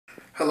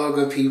Hello,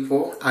 good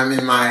people. I'm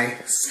in my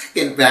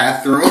second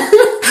bathroom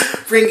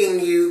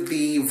bringing you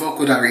the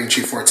vocal diary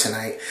entry for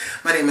tonight.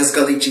 My name is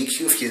Gully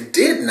GQ if you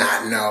did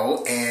not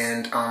know,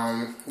 and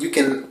you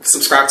can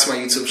subscribe to my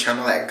YouTube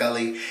channel at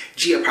Gully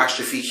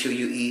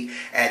G''QUE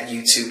at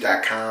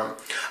youtube.com.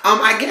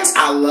 I guess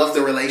I love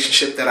the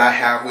relationship that I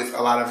have with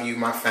a lot of you,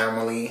 my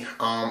family,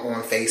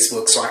 on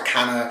Facebook, so I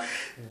kind of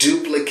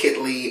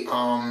duplicately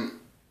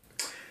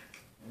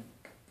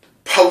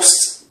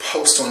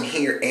post on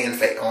here and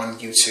on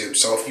YouTube.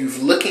 So if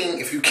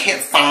you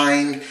can't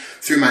find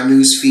through my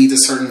news feed a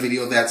certain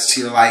video that's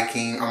to your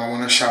liking, I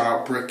want to shout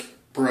out Brooke.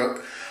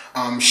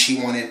 She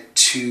wanted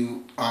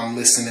to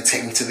listen to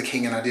Take Me to the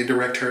King, and I did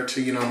direct her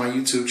to my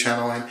YouTube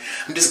channel, and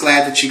I'm just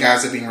glad that you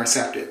guys are being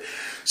receptive.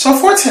 So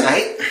for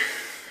tonight,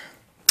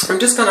 I'm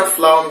just gonna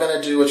flow. I'm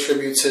gonna do a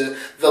tribute to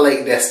the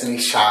late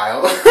Destiny's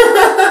Child.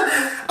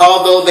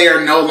 Although they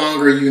are no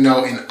longer,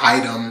 an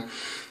item,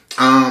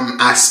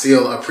 I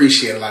still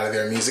appreciate a lot of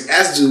their music,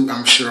 as do,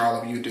 I'm sure,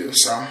 all of you do.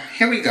 So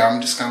here we go. I'm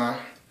just gonna...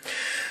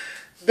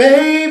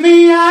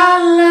 Baby, I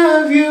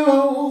love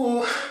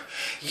you.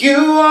 You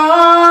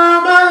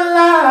are my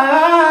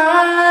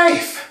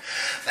life.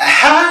 The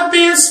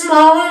happiest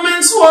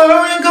moments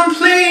were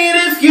incomplete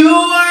if you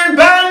weren't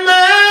by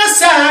my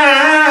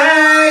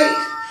side.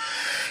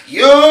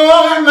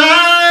 You're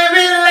my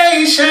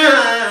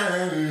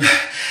relation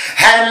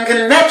and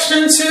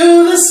connection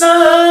to the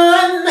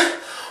sun.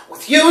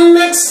 With you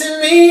next to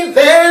me,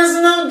 there's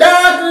no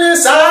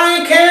darkness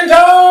I can't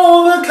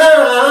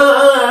overcome.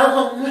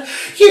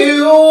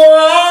 You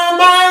are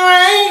my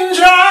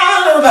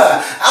raindrop,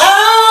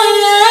 I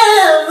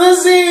am the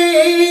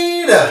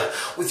seed.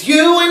 With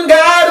you and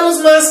God who's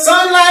my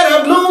sunlight,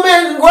 I bloom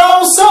and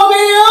grow so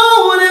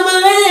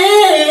beautifully.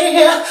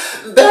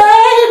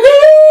 Baby,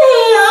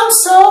 I'm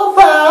so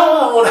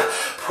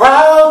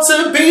proud to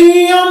be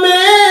your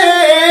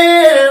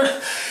man.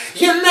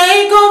 You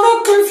make all the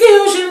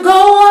confusion go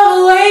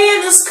away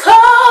in this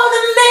cold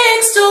and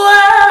next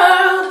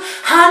world.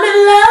 I'm in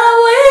love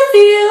with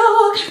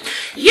you.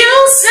 You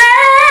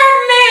set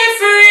me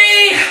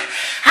free.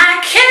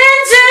 I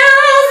can't do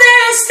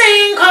this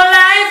thing called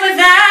life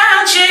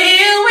without you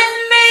here with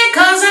me,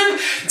 'cause I'm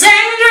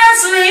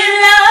dangerously in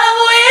love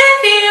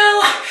with you.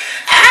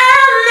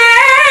 I'll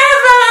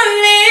never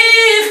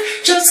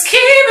leave. Just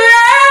keep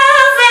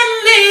loving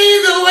me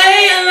the way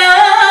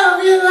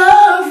you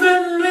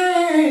loving me.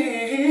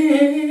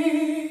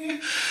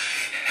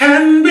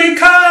 And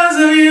because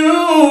of you,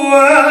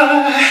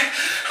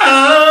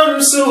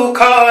 I'm so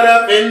caught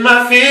up in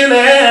my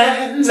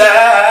feelings. I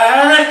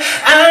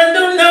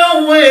don't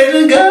know where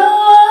to go,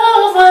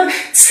 what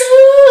to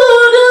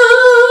do.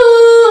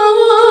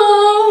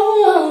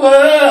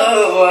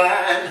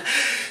 I'm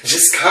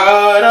just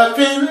caught up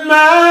in my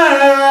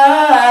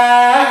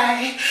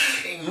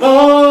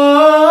emotions.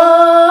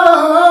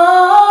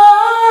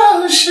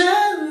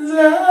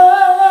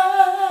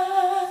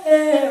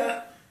 Yeah.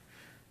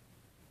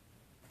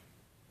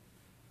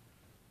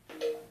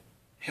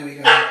 Here we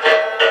go.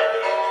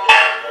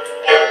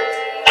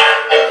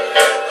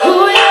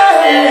 Oh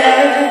yeah,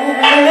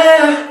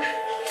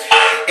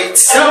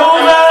 it's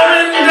over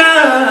and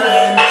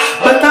done,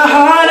 but the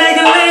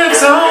heartache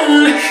lives on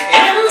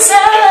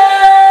inside.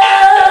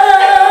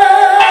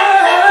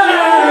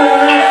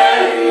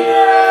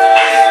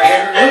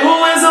 And who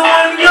is the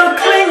one you're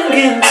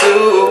clinging to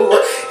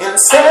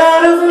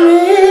instead of me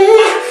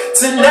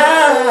tonight?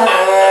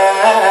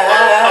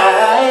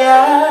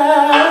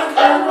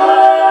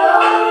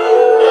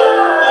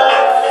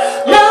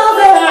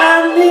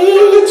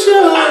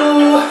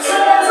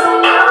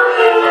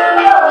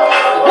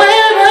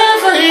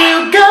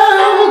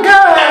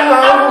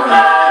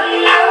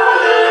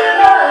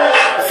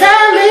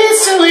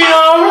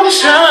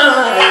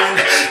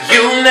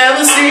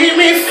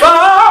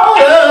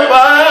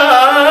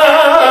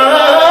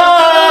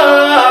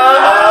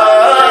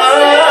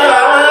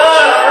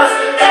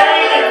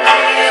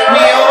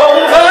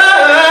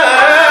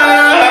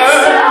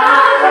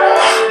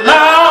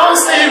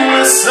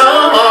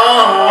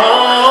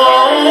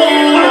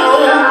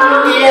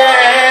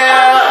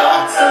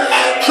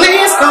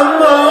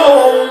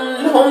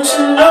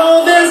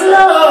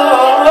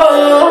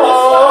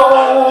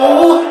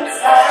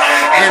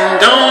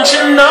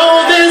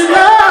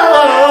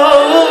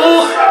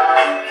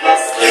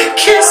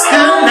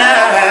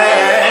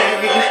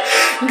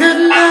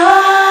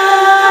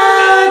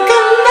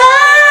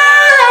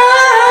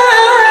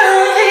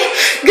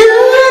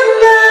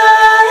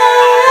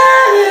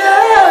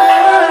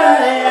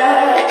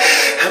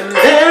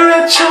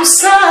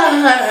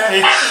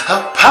 A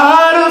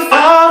part of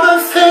all the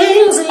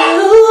things you are.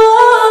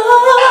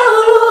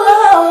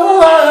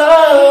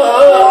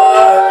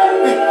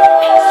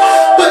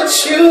 But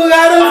you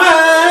gotta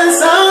find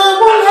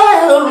someone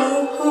else.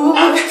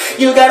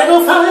 You gotta go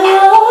find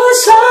your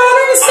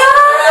shining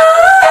star.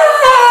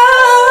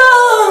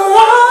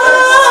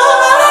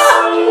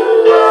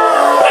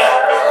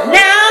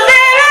 Now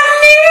that I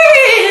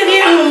need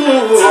you,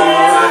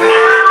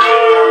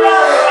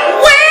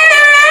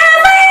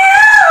 wherever you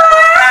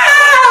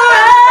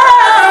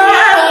are.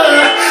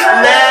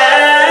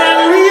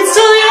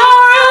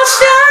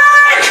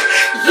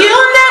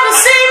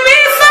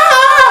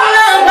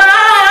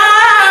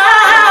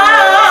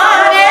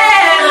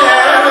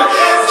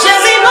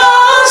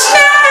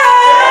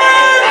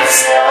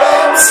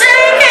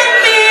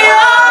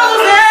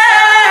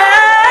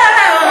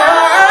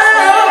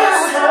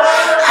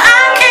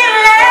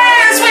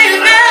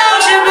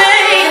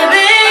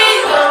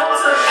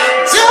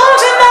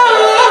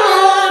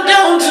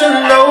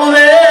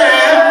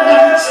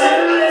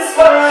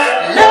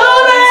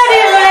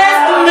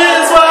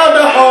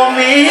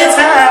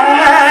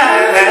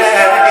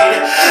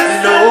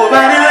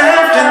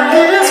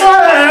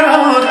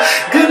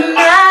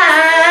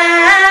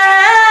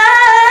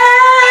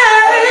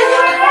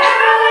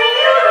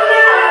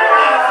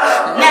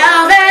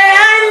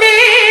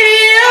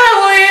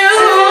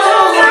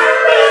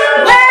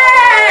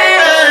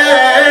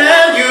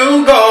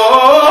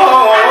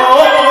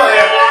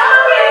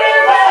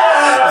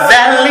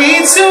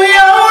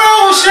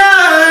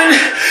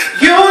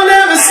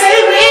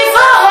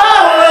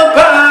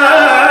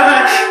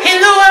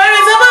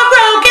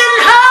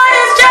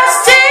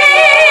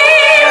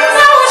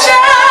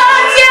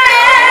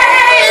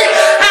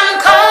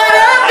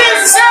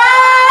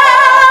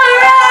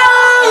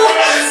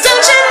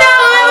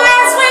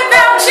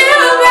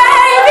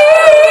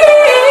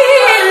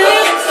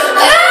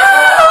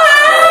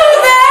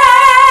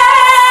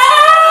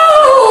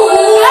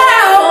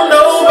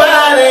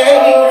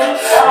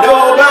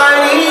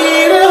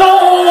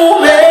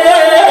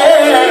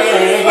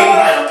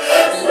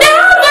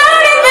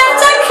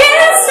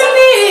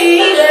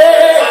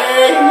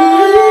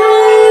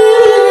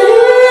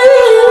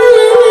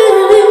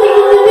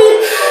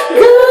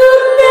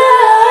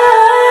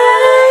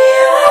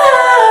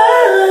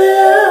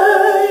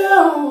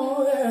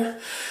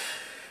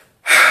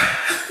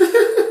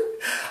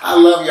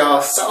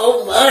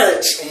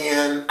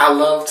 I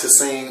love to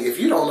sing.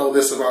 If you don't know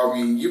this about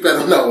me, you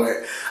better know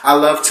it. I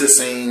love to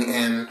sing,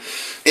 and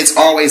it's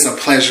always a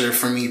pleasure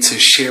for me to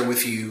share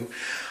with you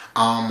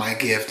my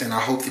gift. And I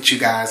hope that you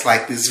guys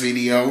like this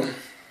video.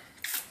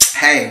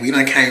 Hey, we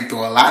done came through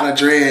a lot of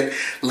dread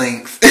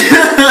length.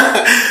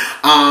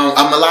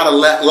 A lot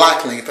of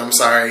lock length, I'm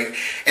sorry.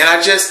 And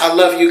I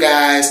love you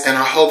guys, and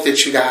I hope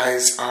that you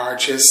guys are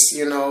just,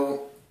 you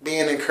know,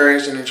 being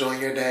encouraged and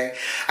enjoying your day.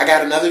 I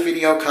got another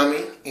video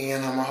coming,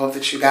 and I hope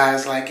that you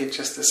guys like it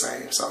just the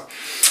same. So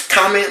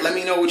comment, let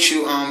me know what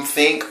you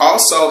think.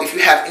 Also, if you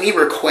have any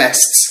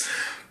requests,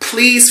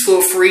 please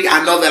feel free.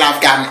 I know that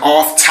I've gotten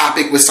off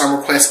topic with some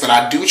requests, but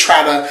I do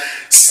try to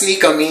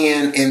sneak them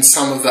in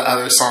some of the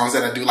other songs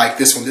that I do, like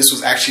this one. This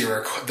was actually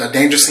the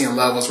Dangerously in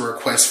Love was a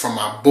request from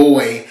my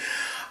boy,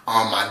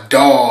 my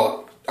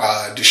dog,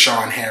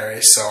 Deshaun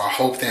Harris. So I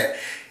hope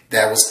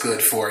that was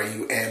good for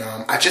you. And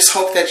I just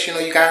hope that, you know,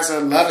 you guys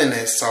are loving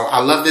this. So I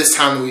love this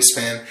time that we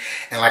spend.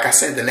 And like I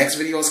said, the next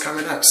video is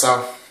coming up.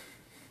 So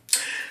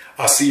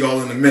I'll see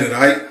y'all in a minute,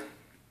 all right?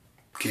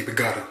 Keep it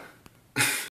gutter.